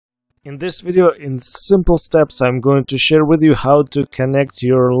In this video, in simple steps, I'm going to share with you how to connect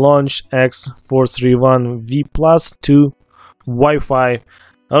your launch X-431 V Plus to Wi-Fi.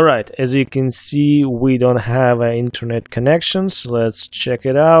 Alright, as you can see, we don't have internet connections. Let's check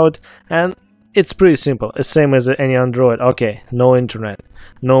it out. And it's pretty simple, the same as any Android. Okay, no internet,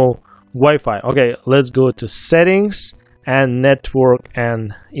 no Wi-Fi. Okay, let's go to settings and network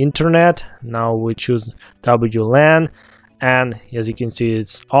and internet. Now we choose WLAN. And as you can see,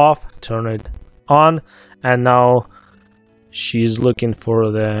 it's off. Turn it on, and now she's looking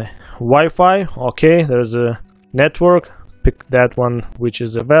for the Wi-Fi. Okay, there's a network. Pick that one which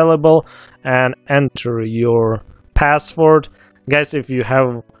is available and enter your password. Guys, if you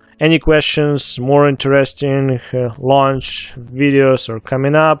have any questions, more interesting launch videos are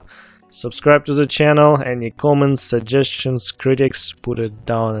coming up, subscribe to the channel. Any comments, suggestions, critics, put it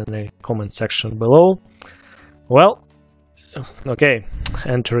down in the comment section below. Well, okay,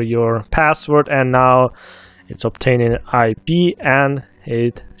 enter your password, and now it's obtaining IP and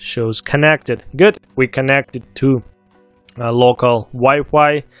it shows connected. Good, we connected to a local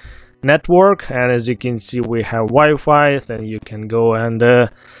Wi-Fi network, and as you can see, we have Wi-Fi. Then you can go and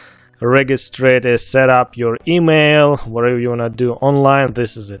register, set up your email, whatever you want to do online.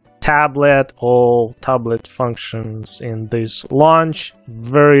 This is a tablet, all tablet functions in this launch,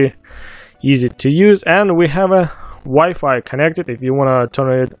 very easy to use, and we have a Wi-Fi connected. If you want to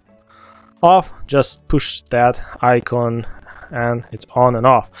turn it off, just push that icon and it's on and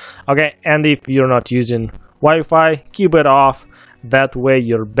off. Okay, and if you're not using Wi-Fi, keep it off. That way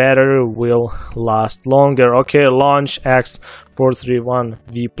your battery will last longer. Okay, launch X-431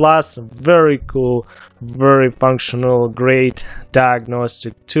 V Plus, very cool, very functional, great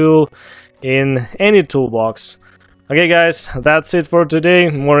diagnostic tool in any toolbox. Okay guys, that's it for today.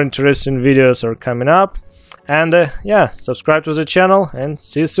 More interesting videos are coming up. And yeah, subscribe to the channel and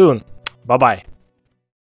see you soon. Bye bye.